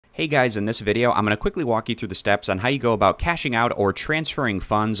Hey guys, in this video, I'm going to quickly walk you through the steps on how you go about cashing out or transferring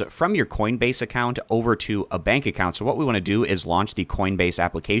funds from your Coinbase account over to a bank account. So what we want to do is launch the Coinbase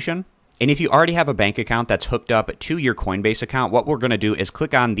application. And if you already have a bank account that's hooked up to your Coinbase account, what we're going to do is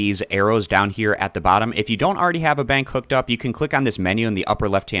click on these arrows down here at the bottom. If you don't already have a bank hooked up, you can click on this menu in the upper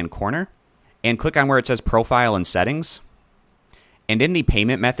left-hand corner and click on where it says Profile and Settings. And in the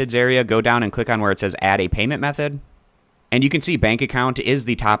Payment Methods area, go down and click on where it says Add a Payment Method. And you can see bank account is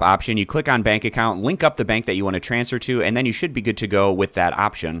the top option. You click on bank account, link up the bank that you want to transfer to, and then you should be good to go with that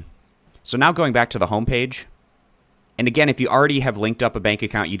option. So now going back to the home page. And again, if you already have linked up a bank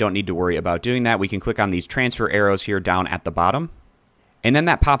account, you don't need to worry about doing that. We can click on these transfer arrows here down at the bottom. And then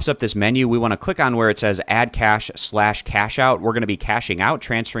that pops up this menu. We want to click on where it says add cash/cash out. We're going to be cashing out,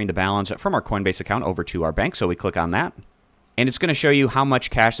 transferring the balance from our Coinbase account over to our bank. So we click on that. And it's going to show you how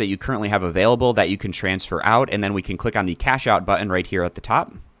much cash that you currently have available that you can transfer out. And then we can click on the cash out button right here at the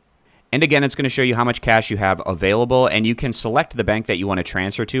top. And again, it's going to show you how much cash you have available. And you can select the bank that you want to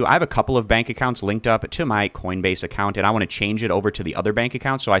transfer to. I have a couple of bank accounts linked up to my Coinbase account, and I want to change it over to the other bank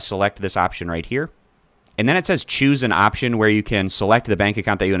account. So I select this option right here. And then it says choose an option where you can select the bank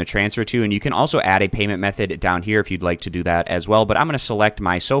account that you want to transfer to. And you can also add a payment method down here if you'd like to do that as well. But I'm going to select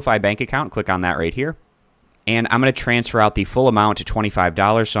my SoFi bank account, click on that right here. And I'm going to transfer out the full amount to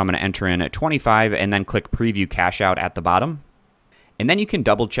 $25. So I'm going to enter in 25 and then click Preview Cash Out at the bottom. And then you can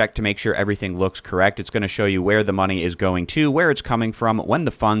double check to make sure everything looks correct. It's going to show you where the money is going to, where it's coming from, when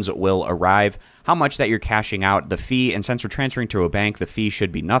the funds will arrive, how much that you're cashing out, the fee, and since we're transferring to a bank, the fee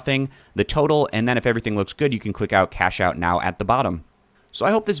should be nothing, the total, and then if everything looks good, you can click out Cash Out Now at the bottom. So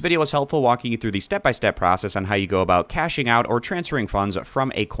I hope this video was helpful walking you through the step-by-step process on how you go about cashing out or transferring funds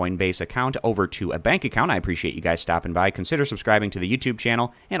from a Coinbase account over to a bank account. I appreciate you guys stopping by. Consider subscribing to the YouTube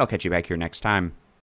channel, and I'll catch you back here next time.